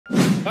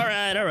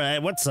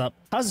Alright, what's up?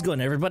 How's it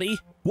going, everybody?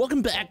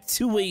 Welcome back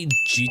to a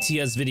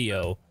GTS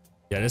video.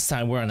 Yeah, this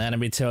time we're on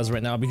Anime Tales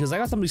right now because I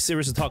got something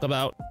serious to talk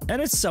about,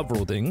 and it's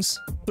several things.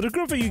 For the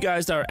group of you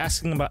guys that are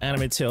asking about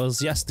Anime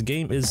Tales, yes, the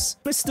game is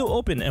still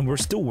open and we're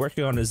still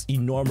working on this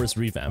enormous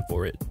revamp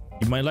for it.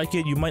 You might like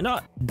it, you might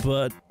not,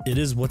 but it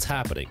is what's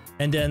happening.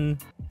 And then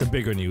the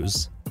bigger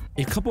news.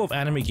 A couple of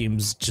anime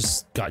games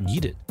just got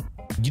yeeted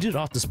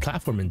off this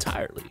platform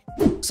entirely.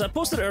 So I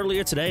posted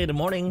earlier today in the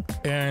morning,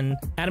 and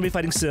Anime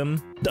Fighting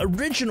Sim, the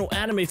original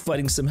Anime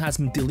Fighting Sim, has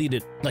been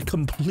deleted, like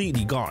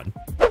completely gone.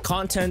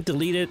 Content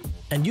deleted,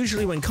 and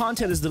usually when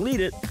content is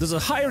deleted, there's a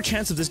higher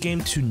chance of this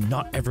game to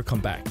not ever come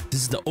back.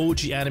 This is the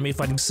OG Anime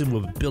Fighting Sim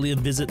with a billion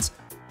visits.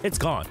 It's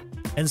gone.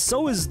 And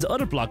so is the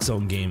other Block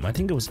Zone game. I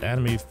think it was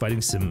Anime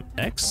Fighting Sim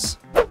X.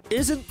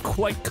 Isn't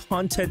quite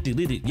content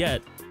deleted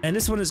yet, and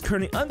this one is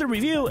currently under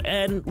review,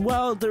 and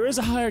while there is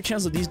a higher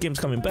chance of these games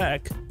coming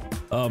back,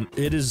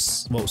 it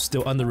is, well,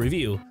 still under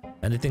review.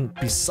 And I think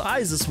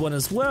besides this one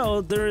as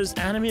well, there is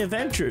Anime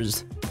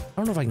Adventures. I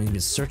don't know if I can even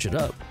search it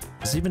up.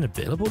 Is it even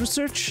available to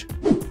search?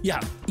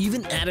 Yeah,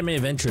 even Anime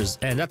Adventures,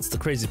 and that's the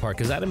crazy part,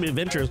 because Anime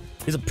Adventures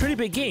is a pretty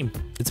big game.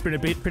 It's been a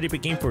pretty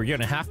big game for a year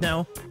and a half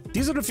now.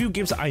 These are the few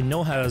games that I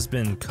know has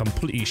been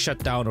completely shut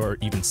down or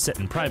even set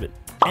in private.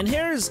 And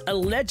here's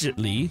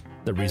allegedly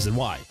the reason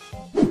why.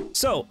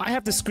 So I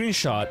have the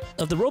screenshot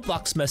of the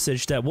Roblox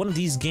message that one of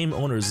these game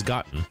owners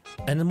gotten.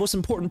 And the most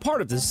important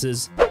part of this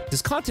is this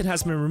content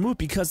has been removed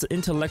because the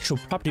intellectual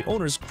property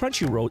owners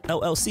Crunchyroll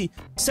LLC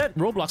sent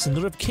Roblox a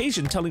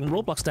notification telling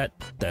Roblox that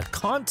the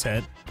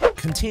content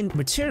contained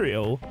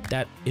material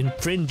that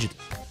infringed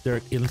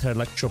their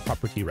intellectual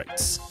property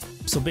rights.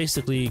 So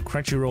basically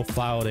Crunchyroll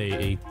filed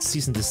a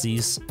cease and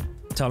desist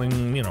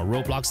telling, you know,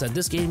 Roblox that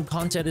this game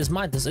content is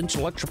mine, this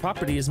intellectual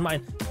property is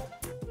mine.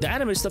 The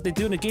anime stuff they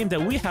do in the game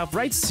that we have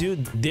rights to,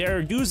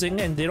 they're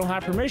using and they don't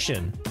have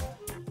permission.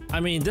 I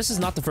mean, this is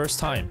not the first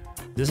time.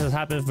 This has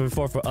happened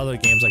before for other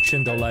games like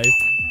Shindo Life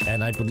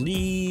and I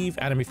believe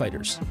Anime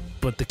Fighters.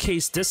 But the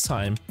case this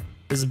time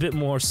is a bit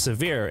more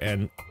severe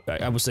and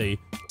I would say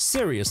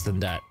serious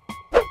than that.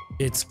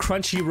 It's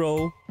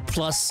Crunchyroll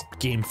plus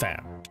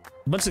GameFam.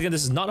 Once again,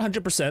 this is not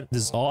 100%.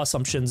 This is all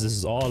assumptions. This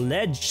is all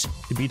alleged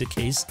to be the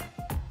case.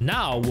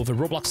 Now, with a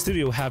Roblox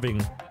studio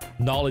having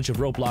knowledge of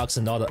Roblox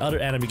and all the other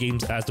anime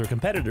games as their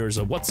competitors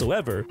or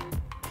whatsoever,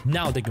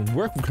 now they can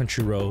work with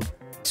Crunchyroll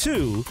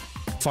to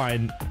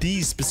find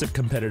these specific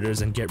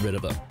competitors and get rid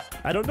of them.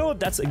 I don't know if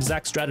that's the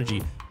exact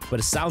strategy, but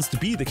it sounds to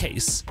be the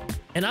case.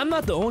 And I'm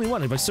not the only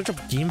one. If I search up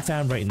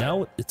GameFam right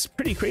now, it's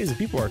pretty crazy.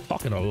 People are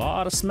talking a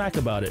lot of smack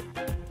about it.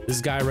 This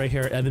guy right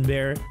here, Evan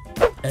Bear,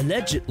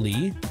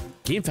 allegedly,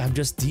 GameFam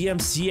just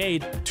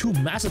DMCA'd two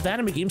massive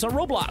anime games on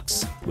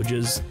Roblox, which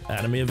is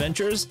Anime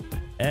Adventures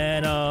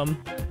and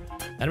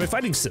Anime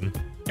Fighting Sim.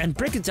 And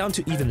break it down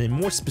to even a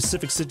more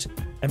specific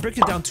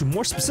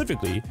more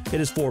specifically, it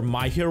is for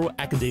My Hero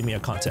Academia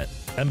content.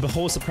 And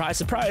behold, surprise,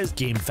 surprise,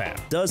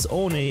 GameFam does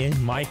own a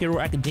My Hero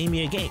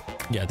Academia game.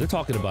 Yeah, they're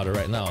talking about it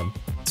right now.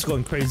 It's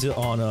going crazy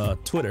on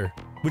Twitter.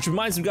 Which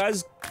reminds me,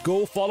 guys,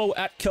 go follow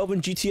at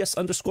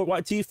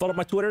KelvingGTS_YT. Follow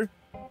my Twitter.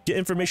 Get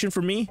information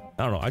from me.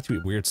 I don't know, I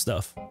tweet weird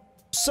stuff.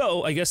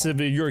 So I guess if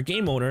you're a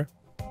game owner,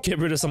 get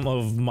rid of some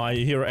of My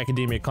Hero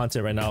Academia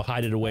content right now.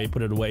 Hide it away,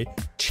 put it away,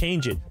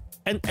 change it.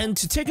 And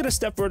to take it a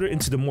step further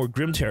into the more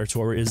grim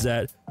territory is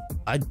that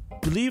I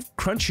believe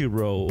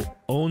Crunchyroll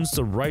owns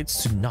the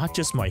rights to not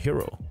just My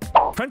Hero.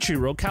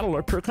 Crunchyroll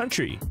catalog per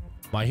country.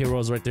 My Hero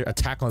is right there,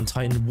 Attack on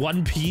Titan,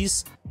 One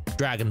Piece,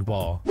 Dragon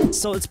Ball.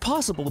 So it's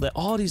possible that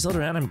all these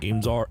other anime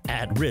games are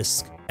at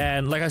risk.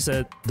 And like I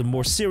said, the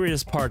more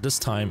serious part this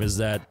time is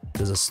that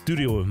there's a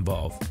studio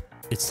involved.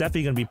 It's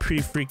definitely going to be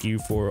pretty freaky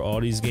for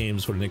all these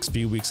games for the next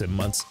few weeks and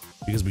months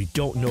because we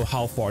don't know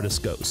how far this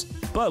goes.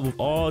 But with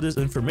all this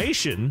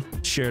information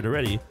shared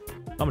already,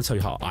 I'm going to tell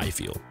you how I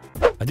feel.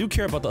 I do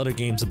care about the other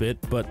games a bit,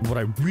 but what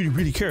I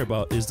really care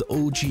about is the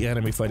OG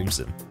Anime Fighting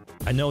Sim.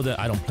 I know that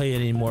I don't play it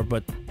anymore,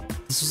 but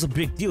this was a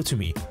big deal to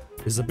me.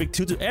 It's a big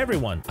deal to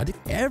everyone. I think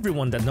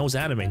everyone that knows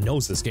anime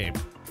knows this game.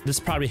 This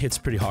probably hits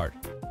pretty hard.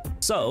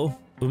 So,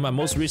 with my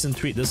most recent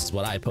tweet, this is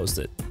what I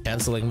posted.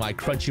 Canceling my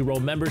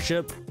Crunchyroll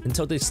membership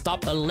until they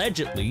stop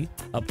allegedly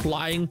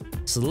applying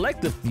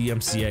selective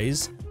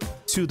DMCAs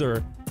to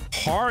their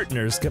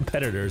partners'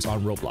 competitors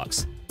on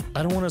Roblox.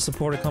 I don't want to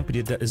support a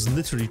company that is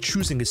literally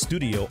choosing a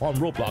studio on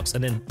Roblox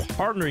and then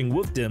partnering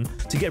with them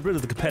to get rid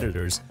of the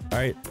competitors.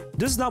 Alright,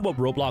 this is not what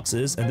Roblox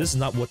is, and this is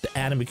not what the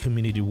anime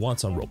community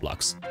wants on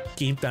Roblox.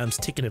 GameFam's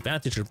taking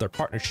advantage of their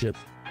partnership,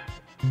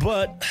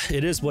 but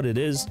it is what it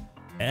is.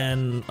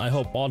 And I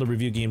hope all the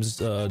review games,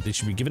 they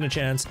should be given a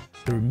chance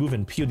to remove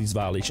and peel these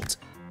violations.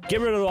 Get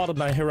rid of all of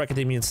My Hero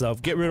Academia and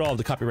stuff, get rid of all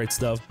the copyright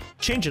stuff,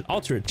 change it,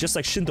 alter it, just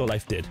like Shindo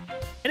Life did.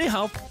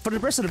 Anyhow, for the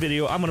rest of the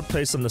video, I'm gonna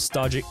play some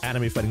nostalgic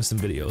Anime Fighting Sim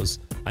videos.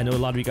 I know a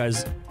lot of you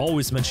guys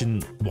always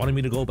mention wanting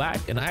me to go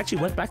back, and I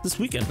actually went back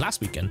last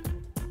weekend,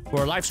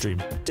 for a live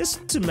stream,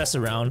 just to mess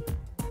around,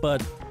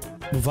 but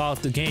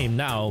without the game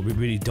now, we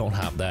really don't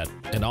have that.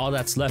 And all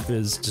that's left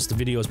is just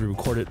the videos we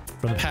recorded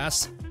from the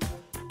past.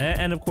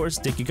 And of course,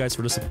 thank you guys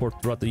for the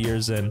support throughout the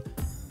years and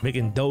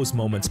making those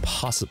moments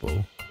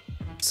possible.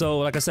 So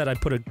like I said, I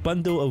put a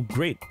bundle of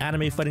great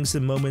anime fighting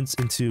sim moments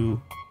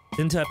into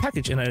a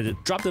package, and I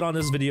dropped it on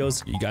this video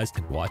so you guys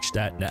can watch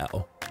that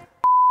now.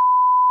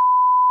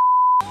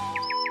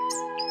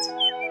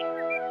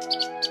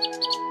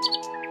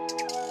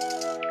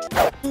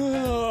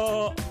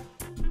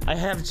 I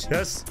have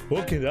just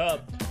woken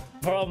up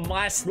from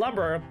my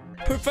slumber.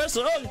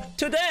 Professor Oak,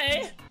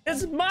 today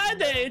is my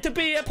day to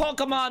be a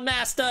Pokemon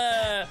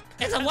master.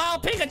 It's a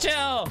wild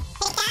Pikachu.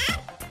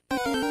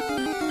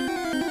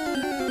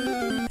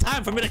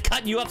 Time for me to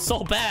cut you up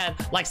so bad,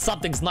 like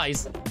something's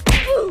nice.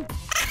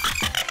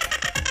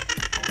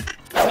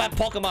 That's my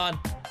Pokemon.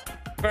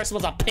 First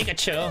one's a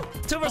Pikachu.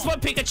 2 vs 1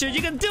 Pikachu,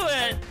 you can do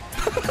it.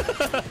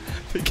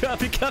 Pika,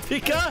 Pika,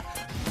 Pika.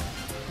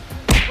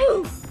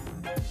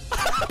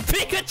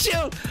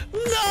 Pikachu!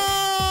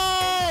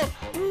 No!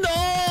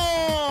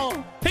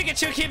 No!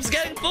 Pikachu keeps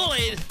getting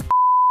bullied!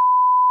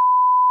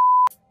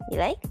 You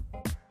like?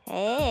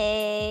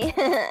 Hey!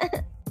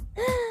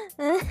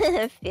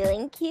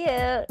 Feeling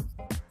cute.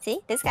 See?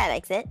 This guy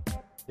likes it.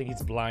 I think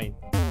he's blind.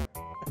 Oh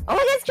my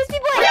god, it's Crispy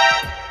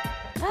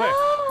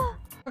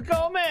Boy!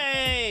 Go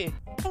me!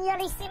 Can you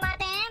really see my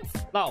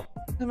dance? No.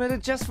 I made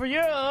it just for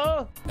you!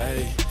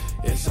 Hey,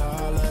 it's a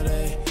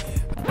holiday.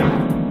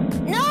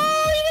 No!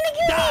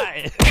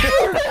 Die!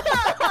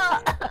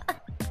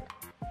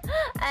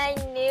 I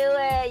knew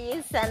it,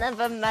 you son of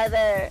a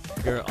mother.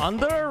 You're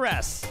under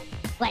arrest.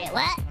 Wait,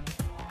 what?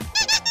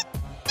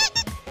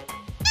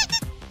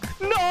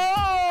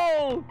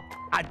 No!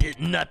 I did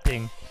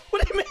nothing.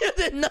 What do you mean I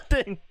did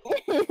nothing?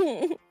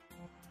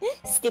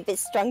 Stupid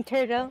strong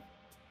turtle.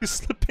 He's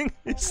slipping.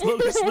 He's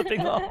slowly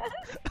slipping off.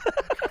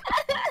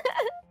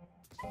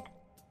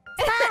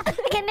 Stop!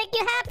 I can make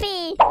you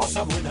happy!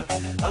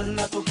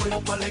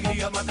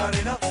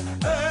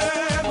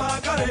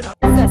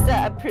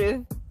 Sasa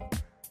approve.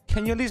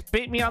 Can you at least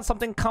bait me on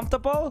something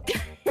comfortable?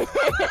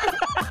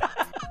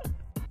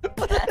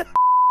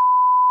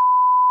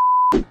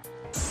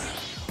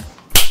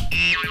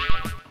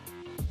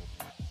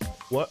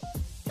 What?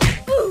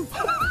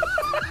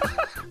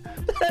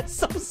 That's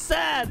so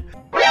sad.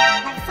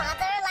 Like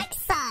father, like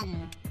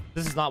son.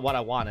 This is not what I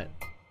wanted.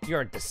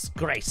 You're a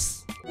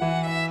disgrace.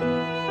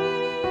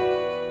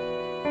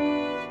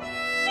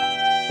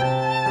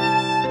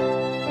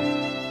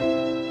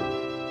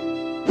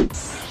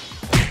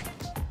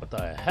 What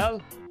the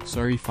hell?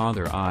 Sorry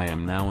father, I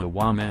am now a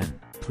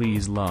woman.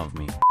 Please love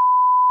me.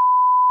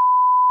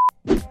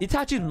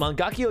 Itachi's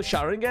Mangakyo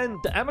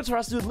Sharingan, the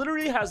Amaterasu dude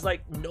literally has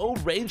like no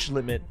range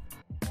limit.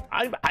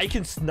 I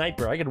can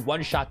sniper. I can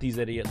one-shot these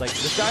idiots. Like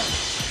this guy.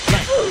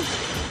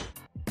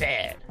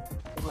 Bad.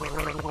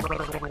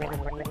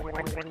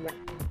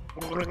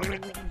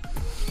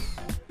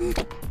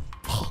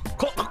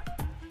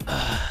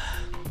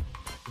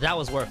 That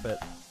was worth it,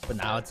 but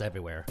now it's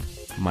everywhere.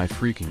 My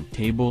freaking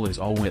table is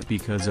all wet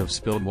because of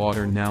spilled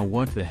water. Now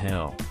what the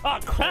hell? Oh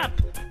crap!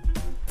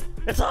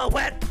 It's all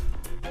wet!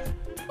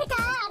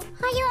 Dad,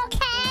 are you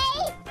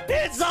okay?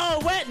 It's all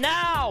wet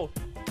now!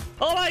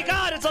 Oh my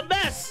god, it's a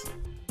mess!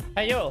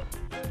 Hey you,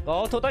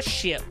 go to the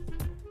ship.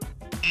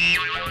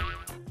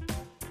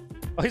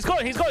 Oh, he's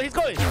going!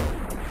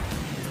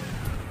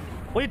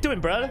 What are you doing,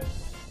 bro?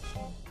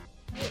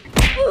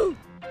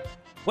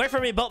 Wait for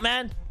me,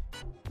 boatman.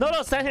 No,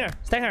 stand here,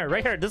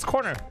 right here, this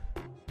corner.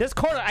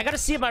 I gotta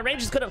see if my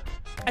range is gonna.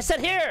 I said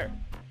here.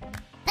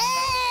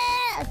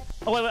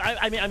 Oh wait,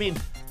 I mean.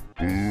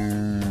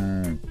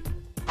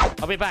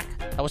 I'll be back.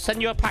 I will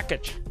send you a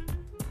package.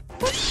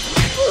 Oh,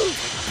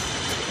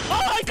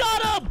 I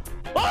got him!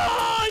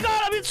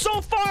 It's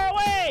so far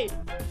away.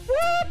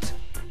 What?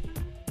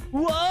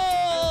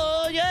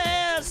 Whoa!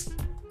 Yes.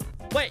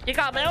 Wait, you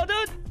got mail,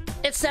 dude?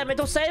 It sent me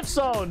to safe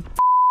zone.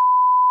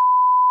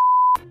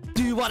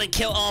 Do you want to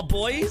kill all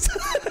boys?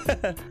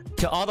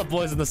 Kill all the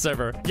boys in the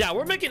server. Yeah,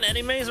 we're making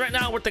enemies right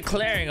now. We're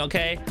declaring,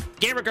 okay?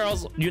 Gamer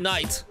girls,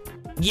 unite.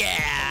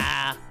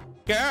 Yeah!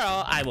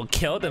 Girl, I will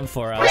kill them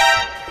for us.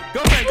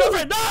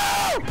 Girlfriend,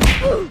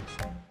 no!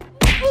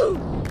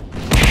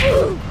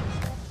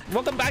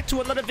 Welcome back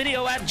to another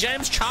video at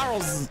James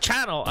Charles'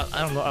 channel.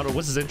 I don't know,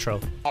 what's his intro?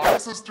 Hi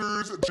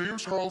sisters,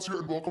 James Charles here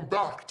and welcome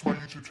back to my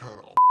YouTube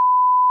channel.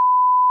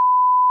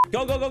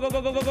 Go,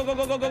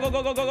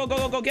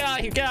 get out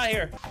of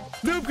here.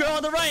 Noob girl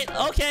on the right.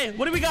 Okay,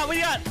 what do we got?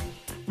 We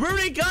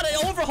already got an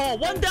overhaul.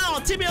 One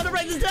down. Timmy on the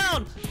right is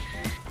down.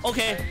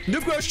 Okay,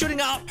 Noob girl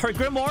shooting out her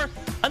Grimoire.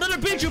 Another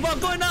Bijou bomb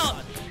going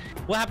out.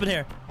 What happened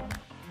here?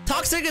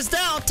 Toxic is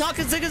down.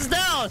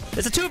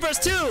 It's a 2 vs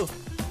 2.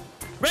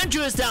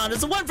 Renju is down.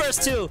 It's a 1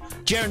 vs 2.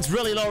 Jaren's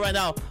really low right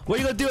now. What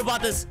are you gonna do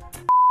about this?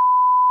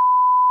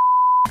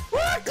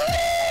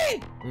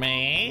 Rockley!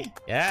 Me?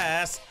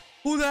 Yes.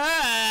 Who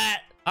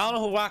that? I don't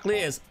know who Rock Lee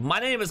is. My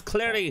name is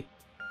clearly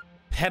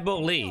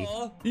Pebble Lee.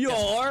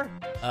 You're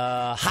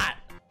hot.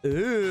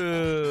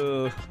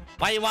 Ooh.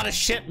 Why you want to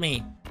ship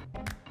me?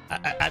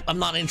 I'm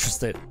not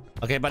interested.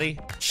 Okay, buddy.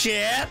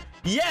 Ship?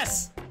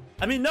 Yes.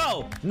 I mean,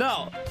 no,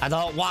 I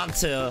don't want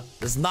to.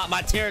 This is not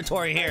my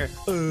territory here.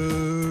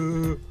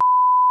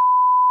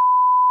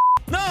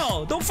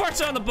 No, don't force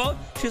her on the boat.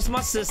 She's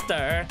my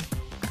sister.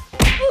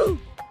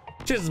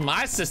 She's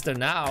my sister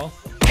now.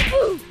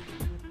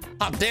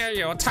 How dare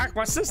you attack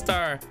my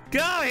sister?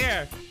 Get out of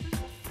here.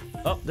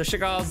 Oh, there she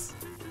goes.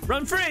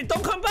 Run free.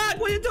 Don't come back.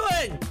 What are you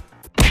doing?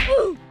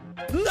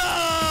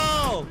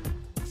 No.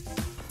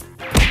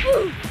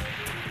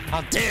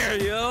 How dare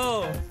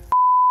you?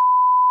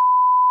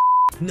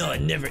 No, I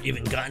never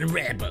even gotten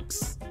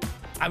Robux.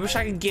 I wish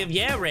I could give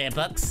you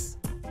Robux.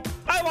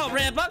 I want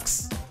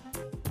Robux.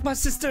 My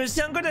sister is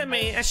younger than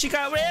me and she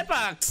got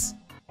Robux.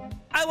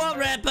 I want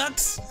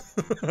Robux.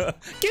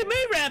 Give me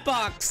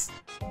Robux.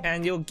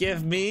 And you'll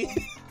give me?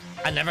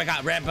 I never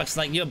got Robux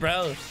like you,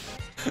 bro.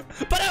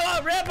 But I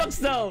want Robux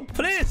though.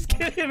 Please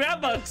give me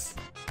Robux.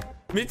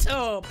 Me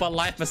too, but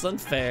life is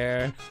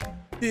unfair.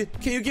 Can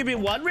you give me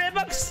 1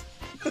 Robux?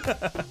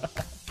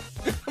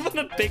 I'm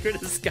gonna bigger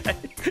this guy.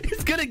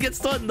 He's gonna get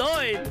so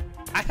annoyed.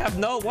 I have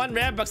no 1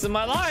 Robux in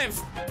my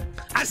life.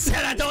 I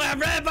said I don't have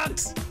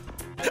Robux.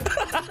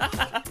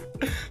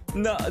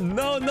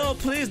 No,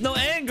 please, no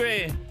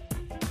angry.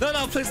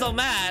 No, please, no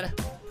mad.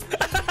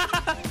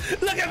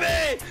 Look at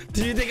me.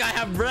 Do you think I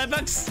have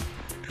Robux?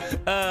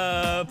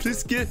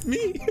 Please give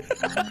me.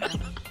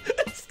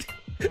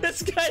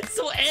 This guy's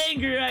so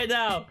angry right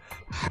now.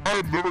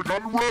 I've never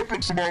gotten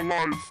Robux in my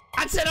life.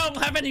 I said I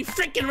don't have any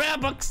freaking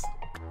Robux.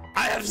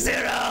 I have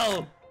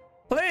 0.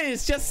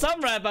 Please, just some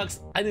Robux.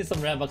 I need some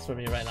Robux from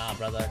you right now,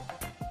 brother.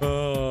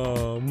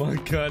 Oh my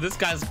god, this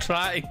guy's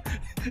crying.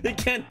 He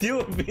can't deal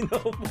with me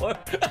no more.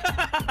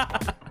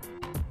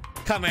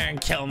 Come here and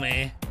kill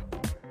me.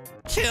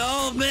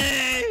 Kill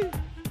me.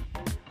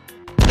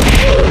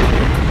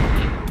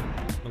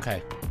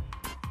 Okay.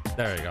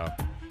 There we go.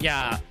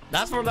 Yeah,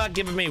 that's for not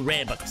giving me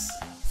Robux.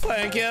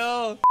 Thank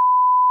you.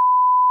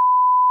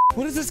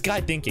 What is this guy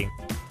thinking?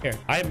 Here,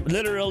 I'm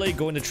literally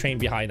going to train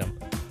behind him.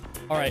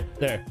 All right,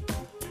 there.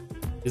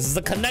 This is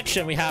the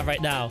connection we have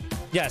right now.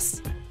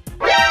 Yes.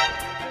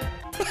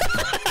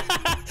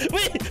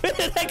 Wait,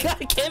 that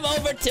guy came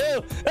over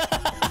too.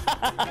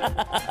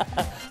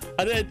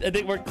 I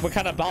think we're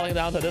kind of bowing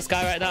down to this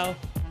guy right now.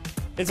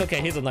 It's okay,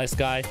 he's a nice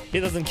guy. He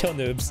doesn't kill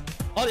noobs.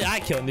 Only I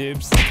kill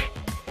noobs.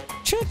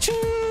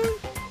 Choo-choo.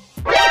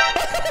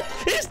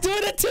 He's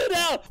doing it too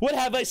now. What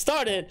have I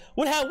started?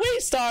 What have we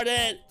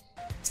started?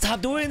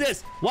 Stop doing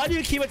this. Why do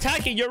you keep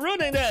attacking? You're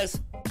ruining this.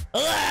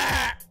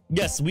 Ugh!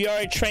 Yes, we are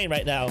a train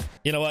right now.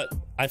 You know what?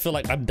 I feel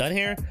like I'm done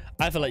here.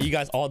 I feel like you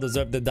guys all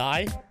deserve to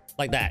die.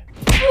 Like that.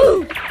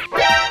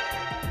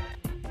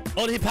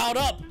 Oh, he powered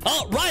up.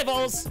 Oh,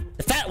 rivals.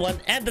 The fat one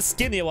and the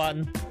skinny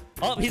one.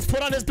 Oh, he's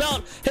put on his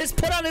belt. He's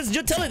put on his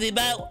utility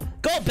belt.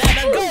 Go,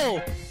 Batman,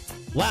 go.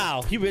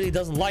 Wow, he really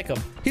doesn't like him.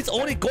 He's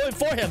only going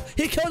for him.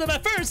 He killed him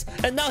at first,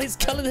 and now he's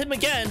killing him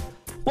again.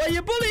 Why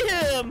you bully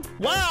him?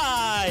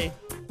 Why?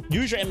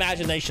 Use your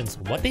imaginations.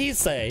 What did he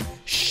say?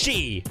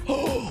 She.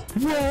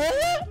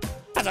 What?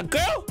 As a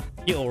girl?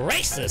 You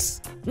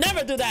racist.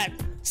 Never do that.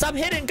 Stop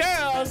hitting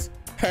girls.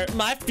 Hurt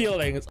my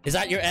feelings. Is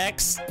that your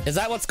ex? Is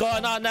that what's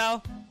going on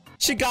now?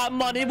 She got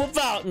money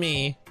without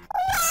me.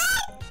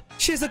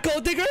 She's a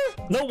gold digger?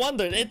 No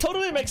wonder. It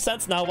totally makes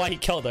sense now why he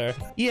killed her.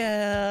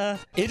 Yeah.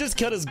 He just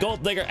killed his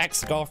gold digger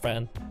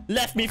ex-girlfriend.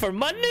 Left me for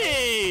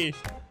money.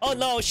 Oh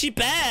no, she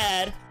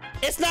bad.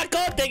 It's not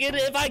gold digging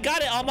if I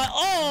got it on my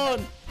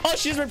own. Oh,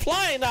 she's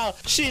replying now.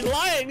 She's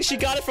lying. She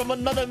got it from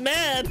another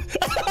man.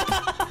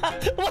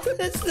 What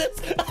is this?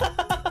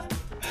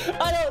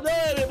 I don't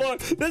know anymore.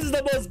 This is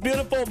the most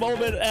beautiful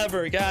moment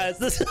ever, guys.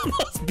 This is the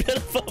most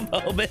beautiful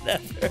moment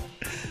ever.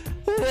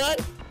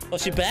 What? Oh,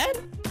 she bad?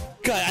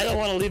 God, I don't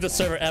want to leave the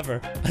server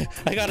ever.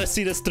 I gotta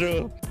see this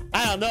through.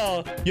 I don't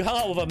know. You hung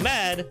out with a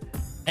man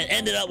and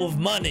ended up with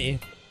money.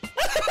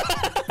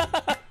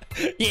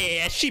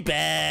 Yeah, she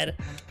bad.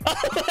 Oh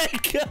my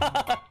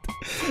god.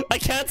 I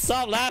can't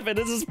stop laughing.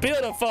 This is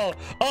beautiful.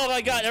 Oh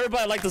my god,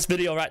 everybody like this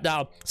video right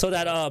now so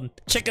that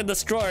Chicken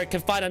Destroyer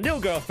can find a new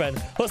girlfriend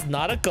who's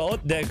not a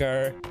gold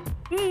digger.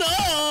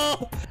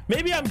 No!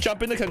 Maybe I'm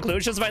jumping to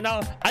conclusions right now.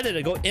 I need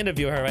to go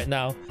interview her right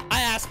now. I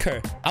ask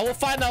her. I will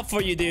find out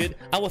for you, dude.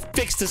 I will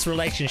fix this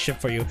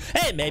relationship for you.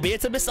 Hey, maybe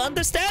it's a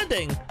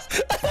misunderstanding.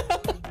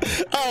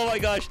 Oh my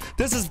gosh,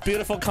 this is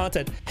beautiful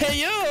content.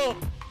 Hey, you!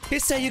 He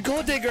said you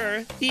gold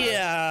digger.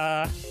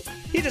 Yeah.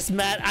 He just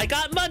mad I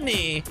got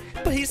money.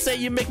 But he said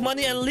you make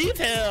money and leave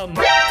him.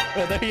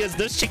 Oh, there he is.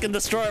 There's Chicken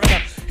Destroyer right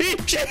now.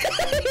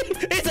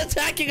 He's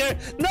attacking her.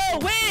 No,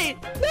 wait.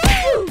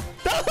 No.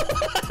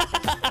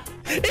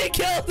 He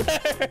killed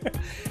her.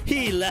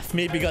 He left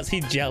me because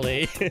he's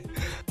jelly.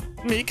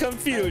 Me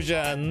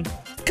confusion.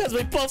 Because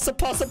we're both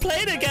supposed to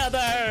play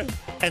together.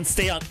 And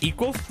stay on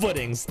equal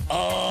footings.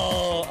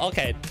 Oh,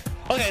 okay.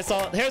 Okay,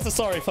 so here's the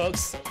story,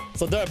 folks.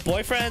 So they're a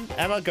boyfriend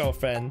and a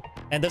girlfriend.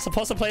 And they're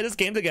supposed to play this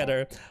game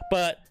together.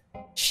 But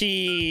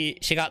she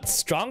got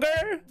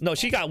stronger? No,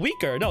 she got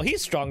weaker. No,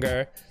 he's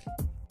stronger.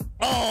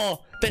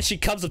 Oh, then she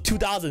comes with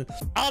 2,000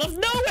 out of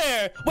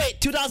nowhere. Wait,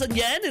 2,000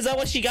 yen? Is that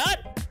what she got?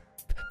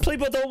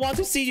 People don't want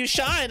to see you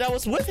shine. I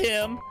was with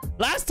him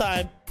last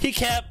time. He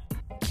kept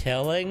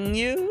killing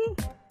you.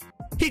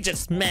 He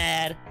just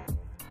mad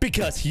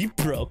because he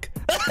broke.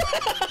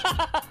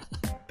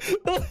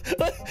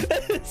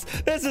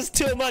 This is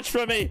too much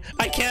for me.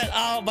 I can't.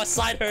 Oh, my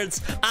side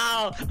hurts.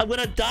 Ow, I'm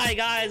gonna die,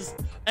 guys.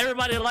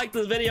 Everybody like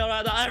this video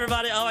right now.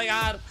 Everybody, oh my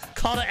god.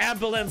 Call the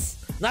ambulance.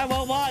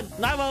 911.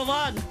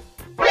 911.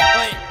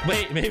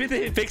 Wait, maybe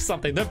they fixed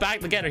something. They're back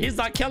together. He's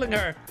not killing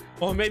her.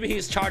 Or maybe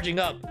he's charging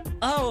up.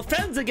 Oh,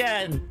 friends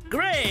again.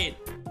 Great.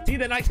 See,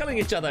 they're not killing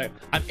each other.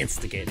 I'm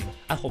instigating.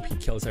 I hope he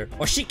kills her.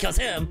 Or she kills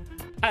him.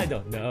 I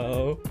don't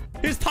know.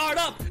 He's powered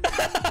up.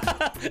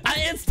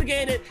 I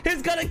instigated.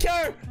 He's gonna kill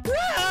her.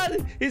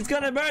 Run! He's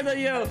gonna murder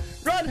you.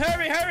 Run!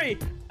 Hurry! Hurry!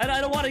 And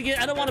I don't want to get.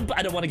 I don't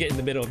want to get in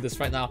the middle of this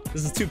right now.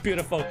 This is too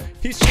beautiful.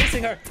 He's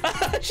chasing her.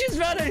 She's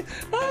running.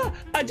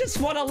 I just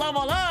want to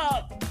level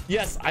up.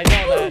 Yes, I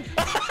know that.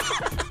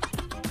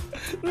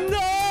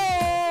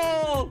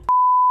 No!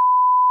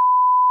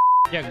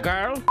 Yeah,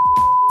 girl.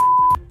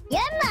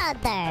 Your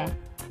mother.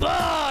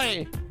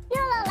 Boy!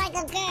 You look like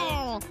a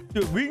girl.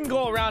 Dude, we can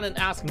go around and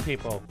asking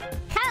people.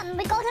 Come,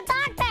 we go to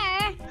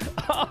doctor.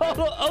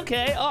 Oh,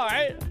 okay, all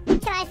right.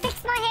 Can I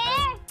fix my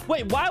hair?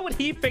 Wait, why would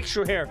he fix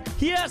your hair?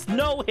 He has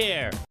no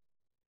hair.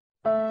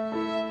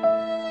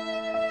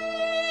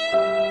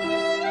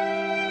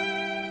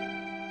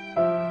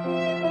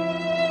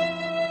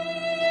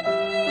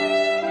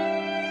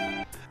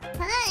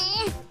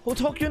 Hi. Who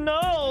took your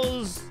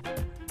nose?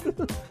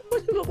 Why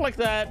do you look like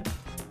that?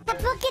 The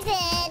book is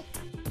it.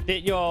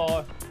 Did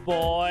your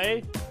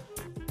boy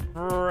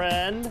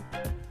friend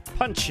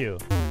punch you?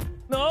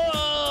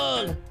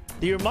 No!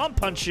 Did your mom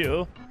punch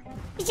you?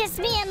 It's just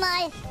me and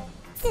my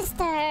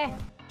sister.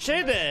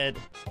 She did.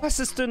 My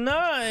sister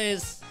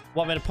nice.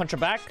 Want me to punch her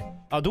back?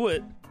 I'll do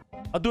it.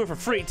 I'll do it for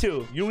free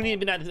too. You don't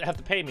even have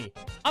to pay me.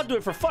 I'll do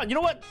it for fun. You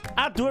know what?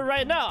 I'll do it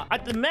right now. I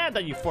demand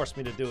that you force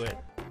me to do it.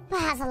 But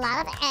has a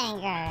lot of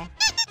anger.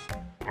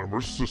 I'm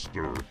her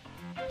sister.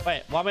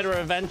 Wait, want me to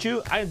revenge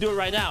you? I can do it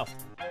right now.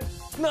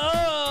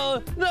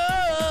 No!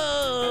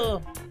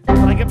 No!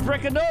 I can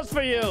break a nose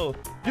for you.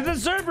 You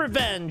deserve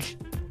revenge.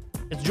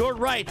 It's your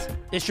right.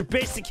 It's your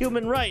basic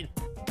human right.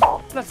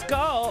 Let's go.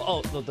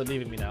 Oh, no, they're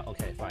leaving me now.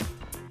 Okay, fine.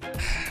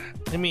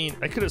 I mean,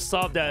 I could have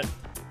solved that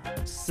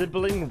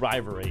sibling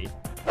rivalry.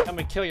 Come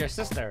and kill your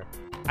sister.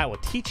 I will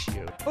teach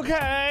you.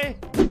 Okay.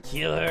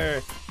 Kill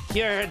her.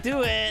 Kill her.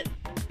 Do it.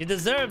 She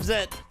deserves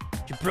it.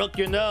 She broke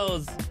your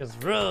nose. It's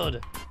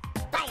rude.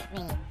 Bite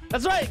me.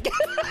 That's right.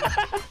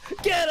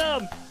 Get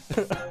him.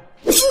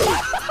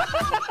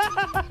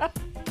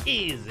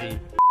 Easy.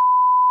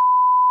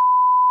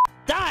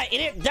 Die,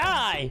 idiot,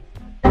 die.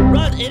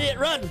 Run, idiot,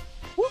 run.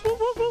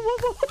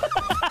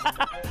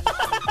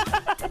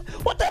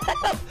 What the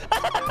hell?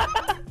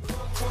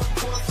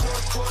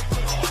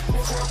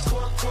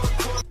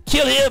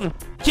 Kill him.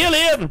 Kill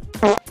him.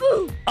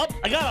 Oh,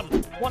 I got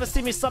him. Want to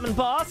see me summon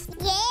boss?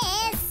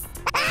 Yes.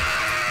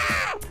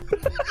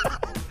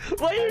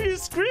 Why are you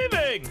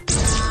screaming?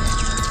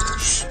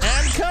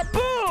 And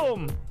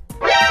kaboom!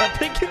 The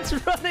Pinkin's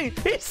running.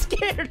 He's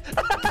scared.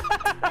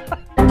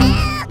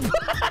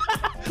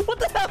 What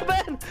the hell,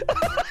 man?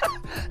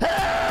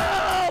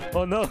 Help!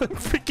 Oh no, I'm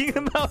freaking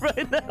him out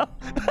right now.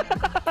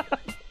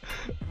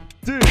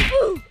 Dude.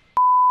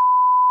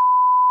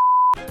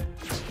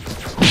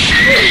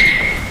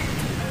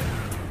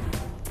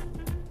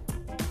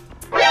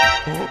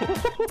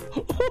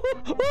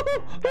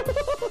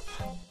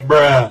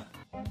 Bruh.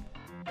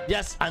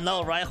 Yes, I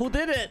know, right? Who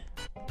did it?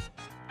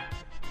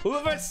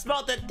 Whoever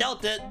smelled it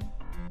dealt it.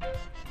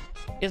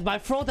 Is my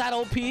throw that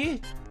OP?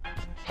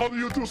 How do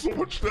you do so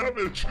much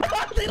damage?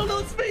 They don't know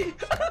it's me.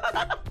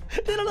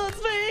 They don't know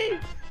it's me.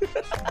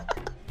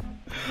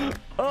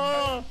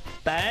 Oh,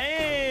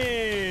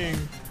 dang.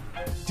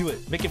 Do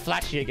it. Make it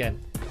flashy again.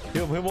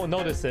 We won't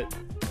notice it.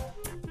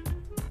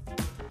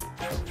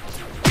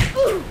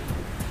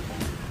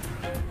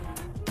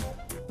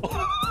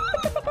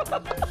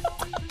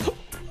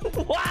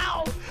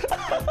 Wow.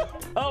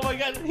 Oh my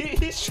god,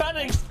 he's trying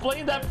to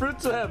explain that fruit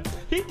to him.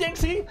 He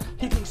thinks he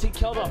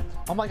killed him.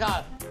 Oh my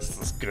god, this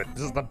is good.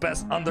 This is the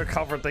best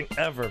undercover thing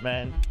ever,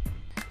 man.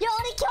 You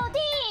only killed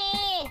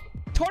me.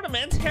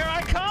 Tournaments, here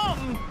I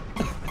come.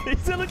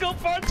 He's gonna go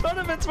for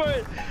tournaments for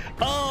it.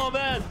 Oh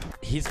man,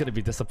 he's gonna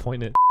be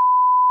disappointed.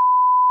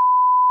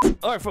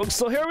 All right, folks.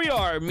 So here we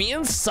are, me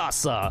and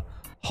Sasa,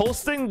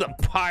 hosting the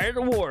Pirate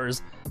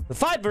Wars, the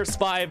 5 vs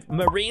 5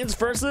 Marines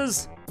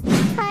versus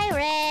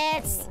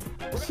Pirates.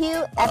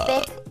 Cue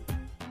epic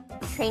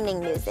training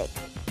music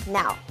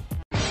now.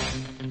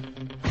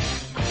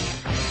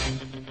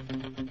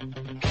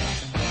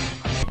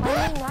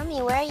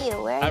 Mommy, where are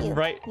you? Where are you? I'm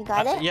right. You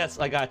got it? Yes,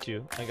 I got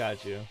you. I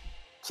got you.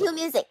 Cue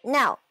music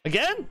now.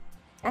 Again?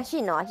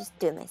 Actually, no, I just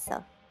do it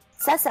myself.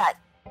 Sasa,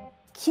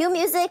 cue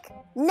music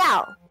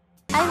now.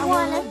 I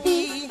wanna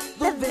be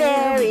the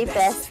very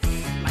best,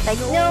 like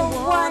no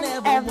one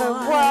ever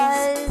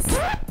was.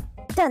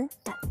 Dun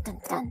dun dun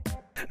dun.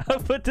 I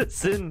put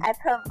this in. I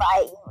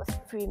provide you with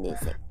free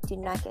music. Do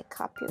not get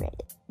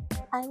copyrighted.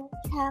 I will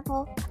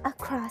travel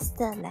across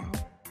the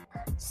land,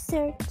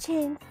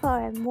 searching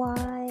far and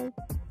wide.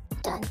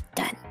 Dun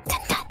dun dun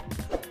dun.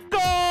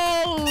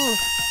 Goal!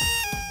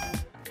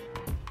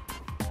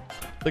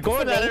 They're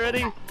going at it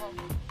already.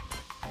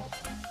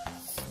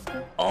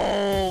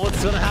 Oh,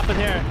 what's gonna happen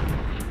here?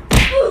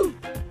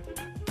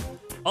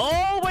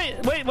 Oh,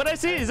 wait, what I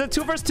see? Is it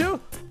 2 versus 2?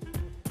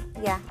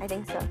 Yeah, I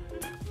think so.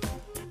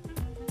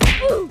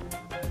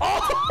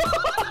 Oh!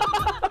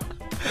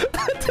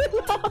 They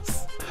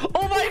lost!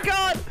 Oh my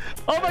god!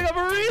 Oh my god,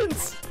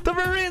 Marines! The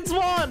Marines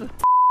won!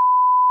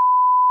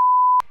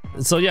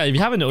 So yeah, if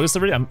you haven't noticed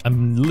already,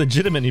 I'm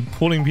legitimately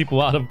pulling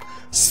people out of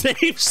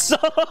safe zone.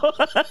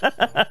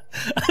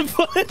 I'm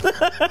pulling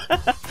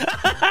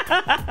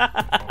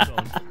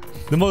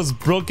the most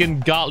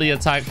broken godly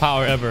attack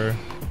power ever.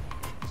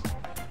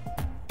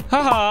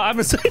 Haha, I'm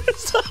a safe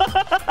zone.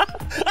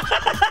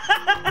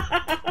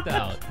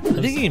 I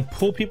think you can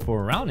pull people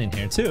around in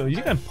here too.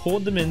 You can pull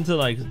them into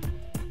like a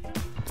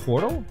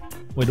portal.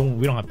 We don't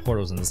have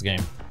portals in this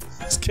game.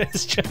 This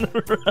guy's trying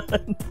to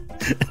run,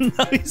 and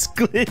now he's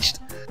glitched.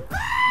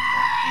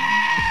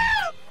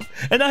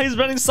 And now he's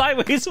running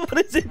sideways. What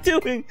is he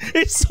doing?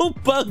 He's so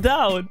bugged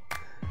out.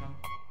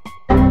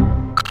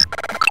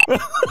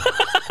 Look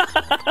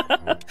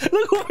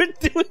what we're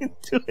doing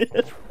to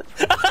him.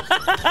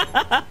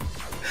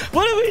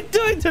 What are we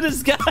doing to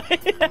this guy?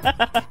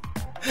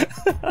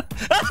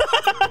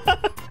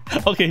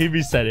 Okay, he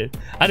reset it.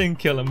 I didn't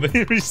kill him, but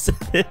he reset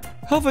it.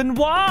 Kelvin,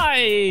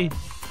 why?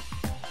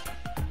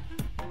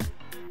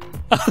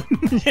 I'm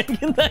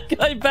yanking that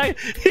guy back.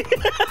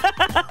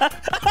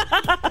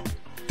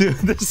 Dude,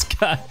 this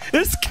guy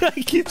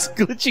keeps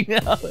glitching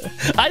out.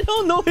 I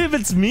don't know if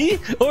it's me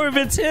or if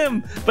it's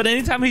him, but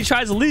anytime he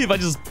tries to leave, I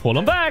just pull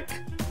him back.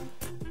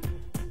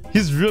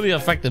 He's really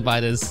affected by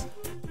this.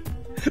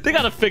 They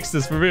gotta fix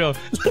this for real.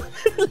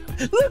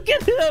 Look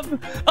at him.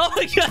 Oh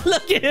my god,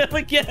 look at him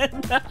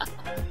again.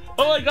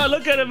 Oh my god,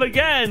 look at him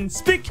again.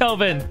 Speak,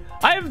 Kelvin.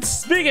 I am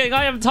speaking.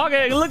 I am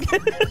talking. Look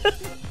at him.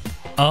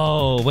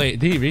 Oh, wait.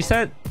 Did he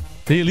reset?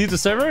 Did he leave the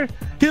server?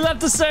 He left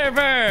the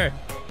server.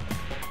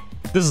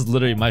 This is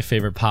literally my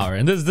favorite power.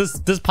 And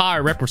this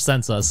power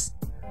represents us.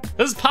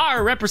 This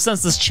power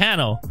represents this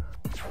channel.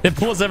 It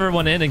pulls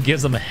everyone in and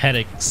gives them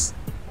headaches.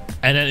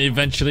 And then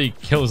eventually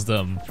kills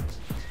them.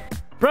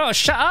 Bro,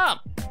 shut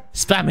up.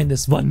 Spamming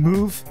this one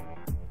move.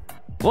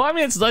 Well, I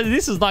mean, it's like,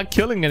 this is not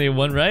killing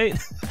anyone, right?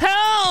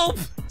 Help!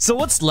 So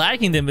what's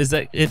lagging them is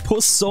that it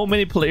pulls so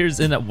many players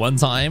in at one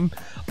time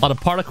on the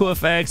particle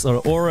effects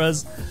or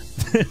auras.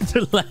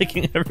 They're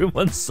lagging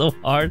everyone so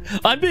hard.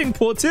 I'm being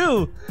pulled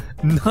too.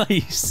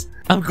 Nice.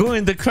 I'm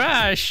going to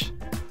crash.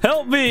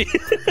 Help me.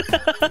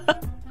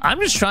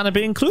 I'm just trying to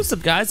be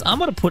inclusive, guys. I'm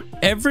gonna put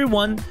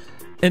everyone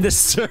in this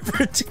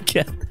server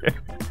together.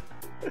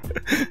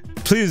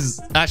 Please,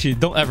 actually,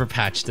 don't ever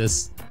patch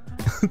this.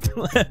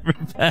 Don't ever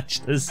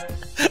patch this.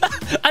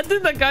 I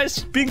think that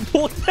guy's being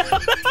pulled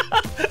down.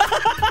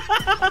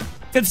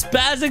 It's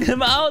spazzing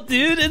him out,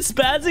 dude. It's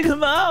spazzing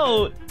him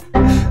out.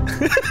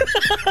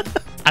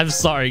 I'm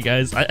sorry,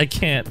 guys. I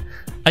can't.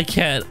 I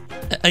can't.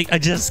 I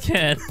just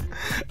can't.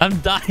 I'm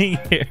dying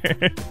here.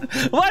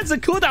 Why is the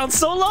cooldown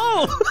so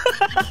low?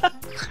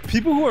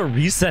 People who are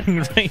resetting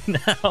right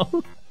now,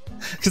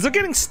 because they're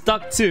getting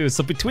stuck too.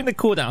 So between the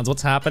cooldowns,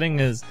 what's happening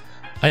is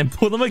I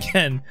pull them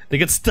again, they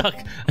get stuck.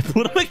 I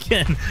pull them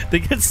again, they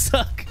get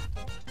stuck.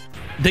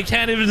 They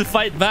can't even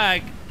fight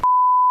back.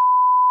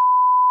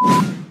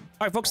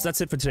 Alright folks, that's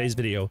it for today's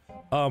video.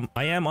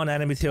 I am on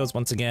Anime Tales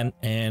once again,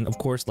 and of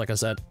course, like I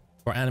said,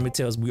 for Anime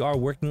Tales, we are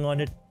working on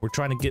it. We're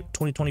trying to get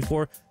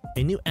 2024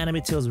 a new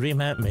Anime Tales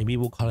revamp. Maybe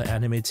we'll call it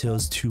Anime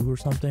Tales 2 or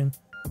something.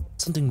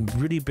 Something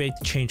really big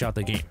to change out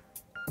the game.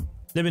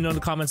 Let me know in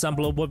the comments down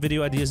below what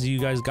video ideas you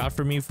guys got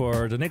for me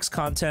for the next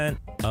content.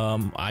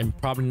 I'm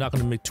probably not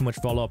going to make too much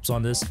follow-ups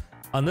on this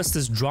unless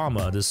this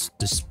drama, this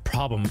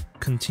problem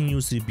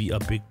continues to be a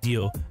big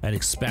deal and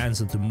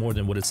expands into more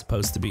than what it's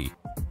supposed to be.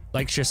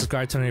 Like, share,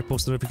 subscribe, turn on your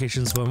post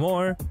notifications for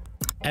more.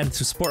 And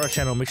to support our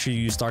channel, make sure you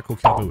use Star Code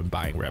Kelvin when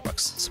buying Robux.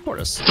 Support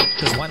us,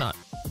 because why not?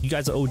 You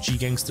guys are OG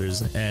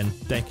gangsters, and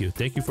thank you.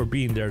 Thank you for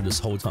being there this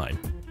whole time.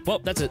 Well,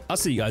 that's it. I'll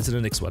see you guys in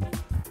the next one.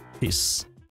 Peace.